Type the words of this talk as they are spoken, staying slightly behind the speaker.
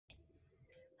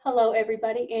Hello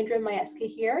everybody, Andrea Majewski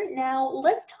here. Now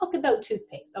let's talk about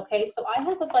toothpaste, okay? So I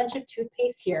have a bunch of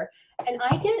toothpaste here and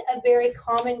I get a very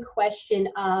common question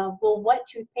of, well, what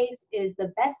toothpaste is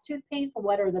the best toothpaste?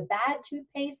 What are the bad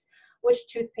toothpaste? Which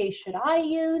toothpaste should I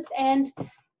use? And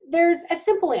there's a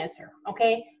simple answer,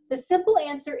 okay? The simple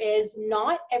answer is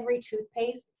not every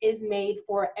toothpaste is made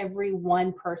for every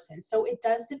one person. So it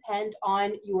does depend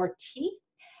on your teeth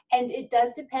and it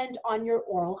does depend on your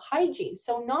oral hygiene.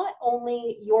 So not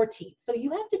only your teeth. So you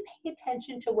have to pay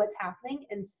attention to what's happening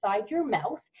inside your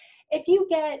mouth. If you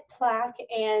get plaque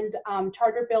and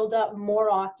tartar buildup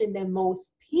more often than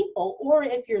most people, or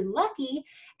if you're lucky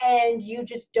and you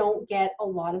just don't get a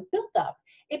lot of buildup.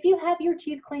 If you have your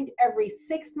teeth cleaned every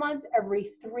 6 months, every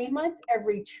 3 months,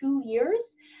 every 2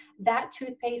 years, that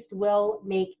toothpaste will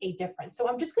make a difference. So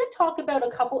I'm just going to talk about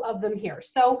a couple of them here.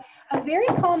 So a very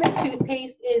common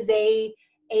toothpaste is a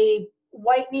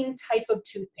whitening type of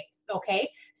toothpaste, okay?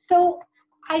 So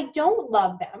I don't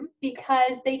love them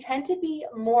because they tend to be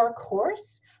more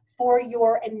coarse for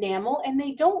your enamel and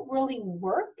they don't really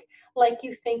work like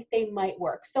you think they might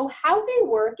work. So how they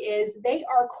work is they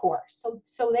are coarse,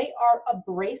 so they are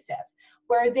abrasive,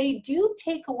 where they do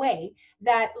take away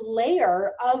that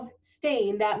layer of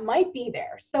stain that might be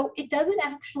there. So it doesn't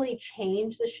actually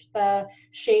change the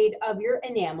shade of your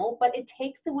enamel, but it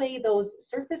takes away those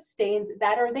surface stains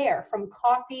that are there from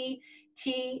coffee,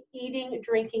 tea, eating,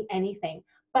 drinking, anything.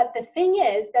 But the thing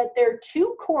is that they're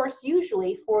too coarse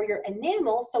usually for your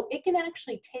enamel, so it can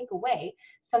actually take away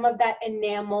some of that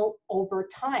enamel over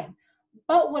time.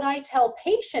 But what I tell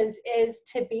patients is,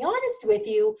 to be honest with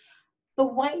you, the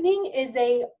whitening is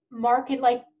a market,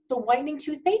 like the whitening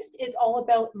toothpaste is all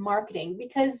about marketing,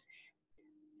 because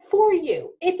for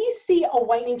you, if you see a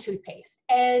whitening toothpaste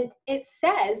and it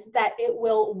says that it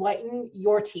will whiten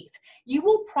your teeth, you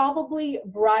will probably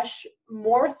brush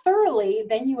more thoroughly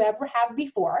than you ever have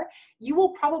before. You will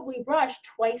probably brush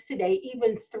twice a day,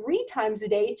 even 3 times a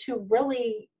day, to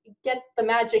really get the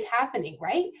magic happening,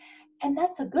 right? And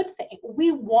that's a good thing.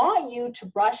 We want you to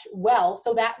brush well,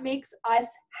 so that makes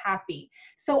us happy.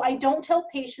 So I don't tell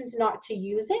patients not to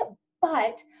use it,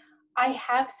 but I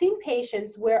have seen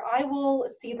patients where I will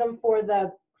see them for the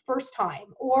first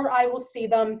time, or I will see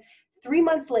them 3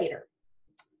 months later,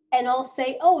 and I'll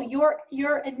say, oh,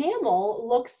 your enamel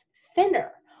looks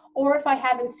thinner. Or if I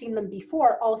haven't seen them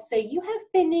before, I'll say, you have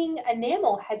thinning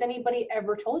enamel. Has anybody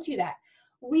ever told you that?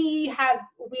 We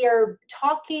are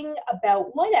talking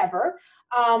about whatever.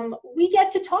 We get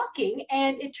to talking,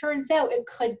 and it turns out it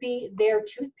could be their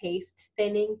toothpaste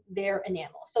thinning their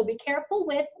enamel. So be careful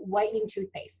with whitening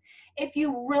toothpaste. If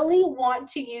you really want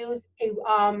to use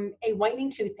a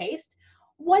whitening toothpaste,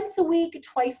 once a week,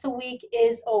 twice a week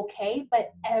is okay,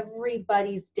 but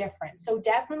everybody's different. So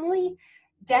definitely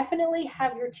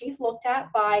have your teeth looked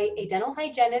at by a dental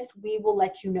hygienist. We will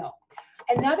let you know.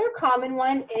 Another common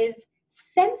one is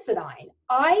Sensodyne.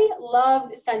 I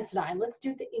love Sensodyne. Let's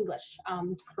do the English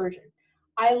version.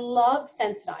 I love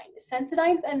Sensodyne.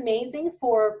 Sensodyne's amazing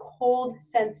for cold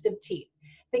sensitive teeth.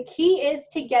 The key is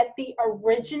to get the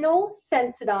original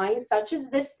Sensodyne, such as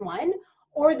this one,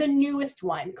 or the newest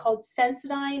one called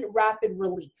Sensodyne Rapid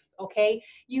Relief, okay?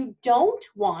 You don't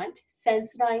want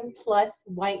Sensodyne Plus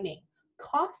Whitening.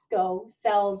 Costco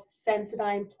sells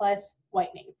Sensodyne Plus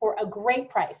Whitening for a great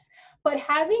price, but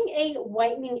having a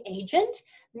whitening agent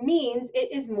means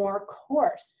it is more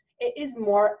coarse. It is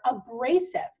more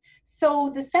abrasive.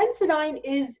 So the Sensodyne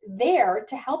is there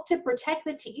to help to protect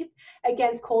the teeth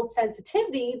against cold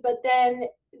sensitivity, but then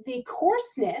the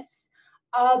coarseness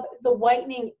of the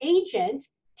whitening agent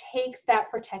takes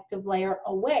that protective layer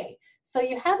away. So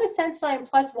you have a Sensodyne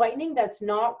Plus whitening it's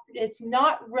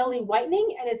not really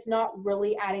whitening, and it's not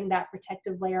really adding that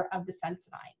protective layer of the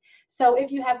Sensodyne. So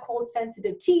if you have cold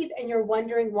sensitive teeth and you're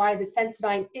wondering why the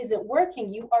Sensodyne isn't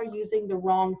working, you are using the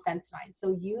wrong Sensodyne.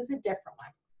 So use a different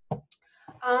one.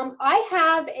 I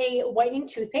have a whitening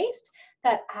toothpaste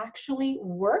that actually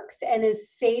works and is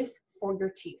safe for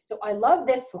your teeth. So I love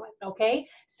this one, okay?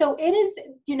 So it is,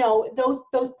 you know,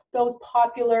 those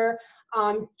popular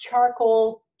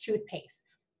charcoal toothpaste.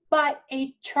 But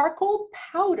a charcoal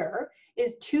powder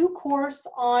is too coarse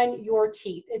on your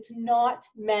teeth. It's not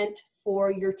meant for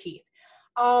your teeth.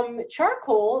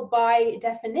 Charcoal, by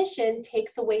definition,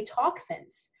 takes away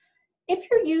toxins. If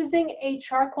you're using a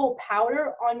charcoal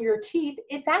powder on your teeth,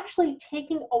 it's actually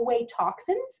taking away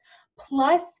toxins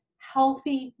plus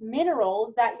healthy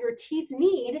minerals that your teeth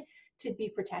need to be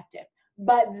protected.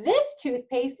 But this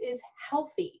toothpaste is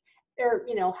healthy, or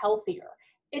healthier.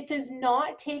 It does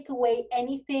not take away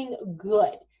anything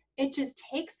good. It just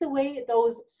takes away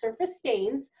those surface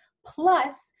stains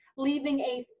plus leaving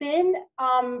a thin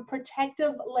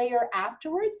protective layer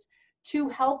afterwards to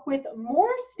help with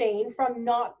more stain from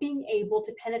not being able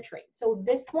to penetrate. So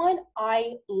this one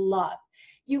I love.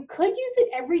 You could use it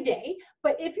every day,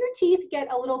 but if your teeth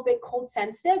get a little bit cold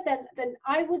sensitive, then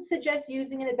I would suggest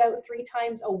using it about 3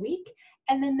 times a week.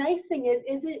 And the nice thing is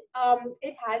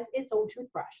it has its own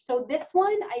toothbrush. So this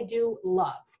one I do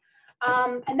love.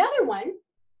 Another one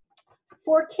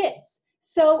for kids.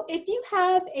 So if you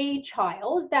have a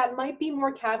child that might be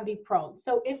more cavity prone,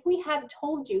 so if we have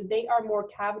told you they are more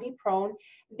cavity prone,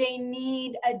 they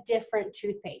need a different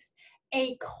toothpaste.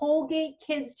 A Colgate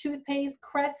kids toothpaste,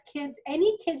 Crest kids,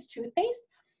 any kids toothpaste,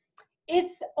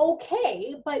 it's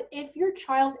okay, but if your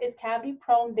child is cavity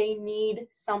prone, they need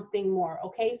something more,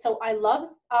 okay? So I love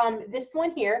this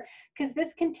one here because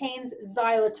this contains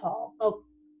xylitol. Oh,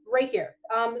 right here,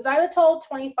 xylitol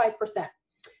 25%.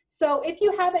 So if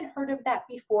you haven't heard of that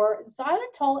before,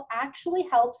 xylitol actually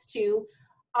helps to,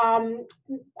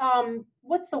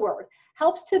 what's the word?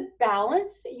 Helps to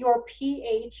balance your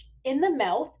pH in the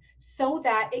mouth so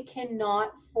that it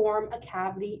cannot form a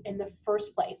cavity in the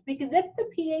first place. Because if the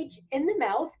pH in the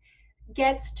mouth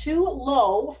gets too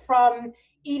low from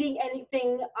eating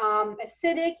anything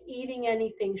acidic, eating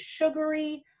anything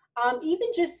sugary, even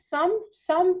just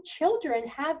some children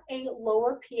have a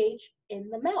lower pH in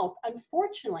the mouth,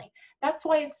 unfortunately. That's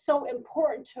why it's so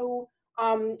important to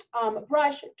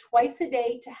brush twice a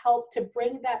day to help to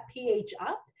bring that pH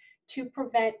up to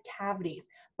prevent cavities.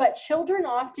 But children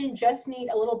often just need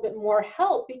a little bit more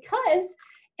help because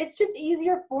it's just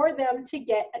easier for them to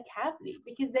get a cavity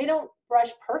because they don't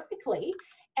brush perfectly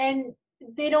and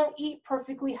they don't eat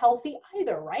perfectly healthy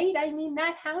either, right? I mean,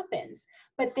 that happens,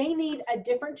 but they need a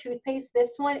different toothpaste.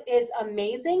 This one is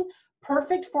amazing,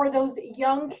 perfect for those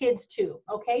young kids too,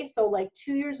 okay? So like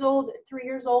 2 years old, 3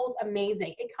 years old,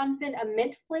 amazing. It comes in a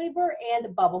mint flavor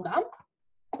and bubble gum.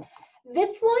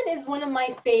 This one is one of my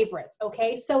favorites,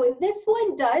 okay? So this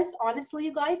one does, honestly,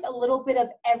 you guys, a little bit of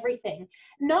everything.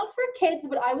 Not for kids,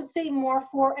 but I would say more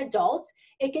for adults.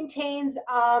 It contains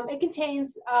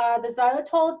the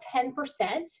xylitol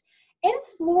 10% and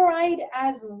fluoride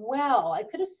as well. I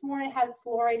could have sworn it had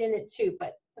fluoride in it too,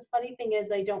 but the funny thing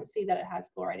is I don't see that it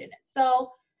has fluoride in it.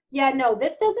 So yeah, no,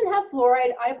 this doesn't have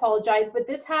fluoride. I apologize, but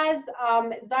this has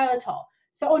xylitol.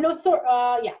 So, oh no, so,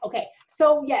 yeah, okay.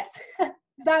 So yes,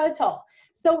 xylitol.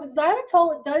 So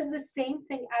xylitol does the same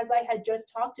thing as I had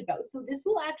just talked about. So this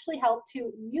will actually help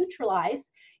to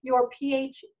neutralize your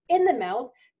pH in the mouth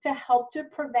to help to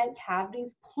prevent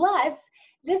cavities. Plus,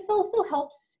 this also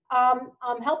helps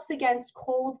against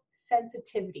cold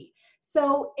sensitivity.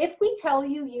 So if we tell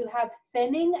you you have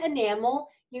thinning enamel,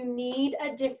 you need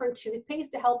a different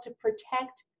toothpaste to help to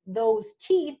protect those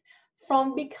teeth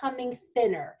from becoming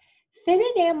thinner. Thin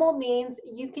enamel means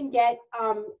you can get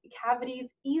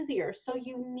cavities easier, so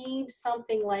you need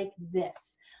something like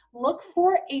this. Look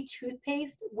for a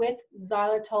toothpaste with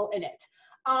xylitol in it.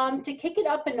 To kick it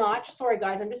up a notch, sorry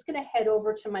guys, I'm just gonna head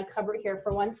over to my cupboard here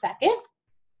for 1 second.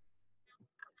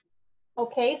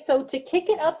 Okay, so to kick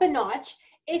it up a notch,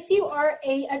 if you are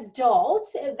an adult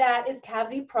that is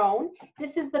cavity prone,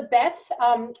 this is the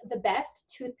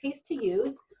best toothpaste to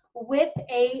use with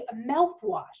a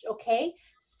mouthwash, okay?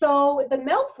 So the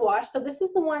mouthwash, so this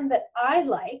is the one that I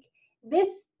like.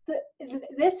 This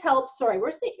helps, sorry,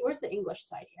 where's the English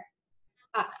side here?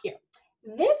 Ah, here.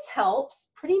 This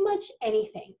helps pretty much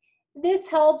anything. This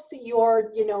helps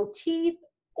your, teeth,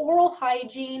 oral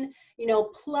hygiene,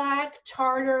 plaque,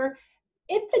 tartar.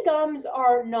 If the gums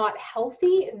are not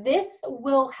healthy, this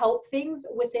will help things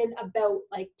within about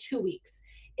like 2 weeks.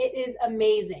 It is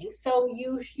amazing. So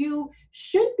you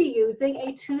should be using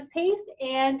a toothpaste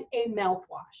and a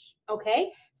mouthwash,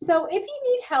 okay? So if you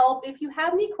need help, if you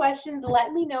have any questions,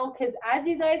 let me know, because as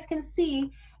you guys can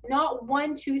see, not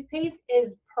one toothpaste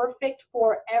is perfect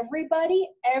for everybody.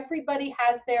 Everybody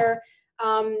has their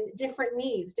different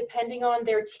needs depending on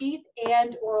their teeth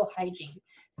and oral hygiene.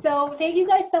 So thank you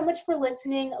guys so much for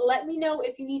listening. Let me know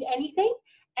if you need anything,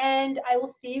 and I will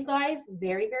see you guys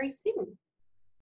very, very soon.